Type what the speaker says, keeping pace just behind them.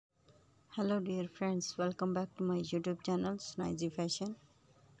Hello dear friends, welcome back to my YouTube channel Snazzy Fashion.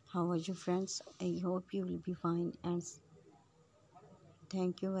 How are you friends? I hope you will be fine and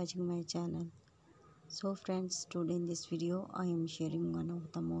thank you for watching my channel. So friends, today in this video I am sharing one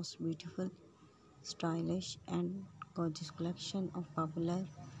of the most beautiful, stylish and gorgeous collection of popular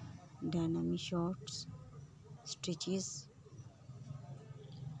denim shorts, stitches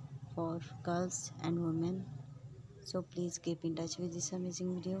for girls and women. So please keep in touch with this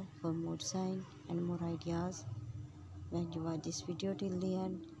amazing video for more design and more ideas. When you watch this video till the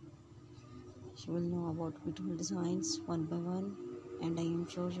end, you will know about beautiful designs one by one, and I am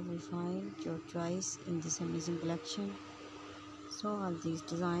sure you will find your choice in this amazing collection. So all these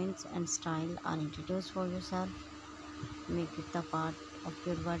designs and style are introduced for yourself. Make it the part of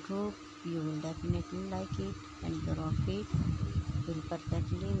your wardrobe. You will definitely like it, and your outfit will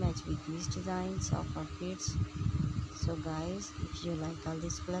perfectly match with these designs of outfits. So guys, if you like all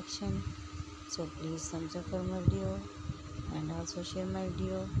this collection, so please thumbs up for my video and also share my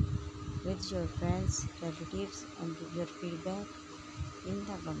video with your friends, relatives, and give your feedback in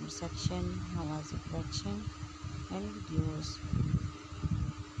the comment section. How was the collection and videos?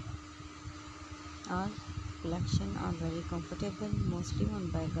 Our collection are very comfortable, mostly worn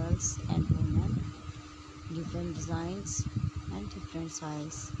by girls and women. Different designs and different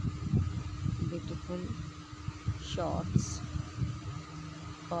size. Beautiful shorts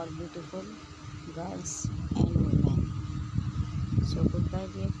for beautiful girls and women. So goodbye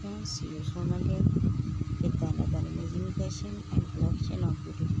dear friends, see you soon again with another amazing fashion and collection of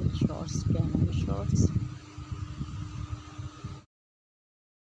beautiful shorts, denim shorts.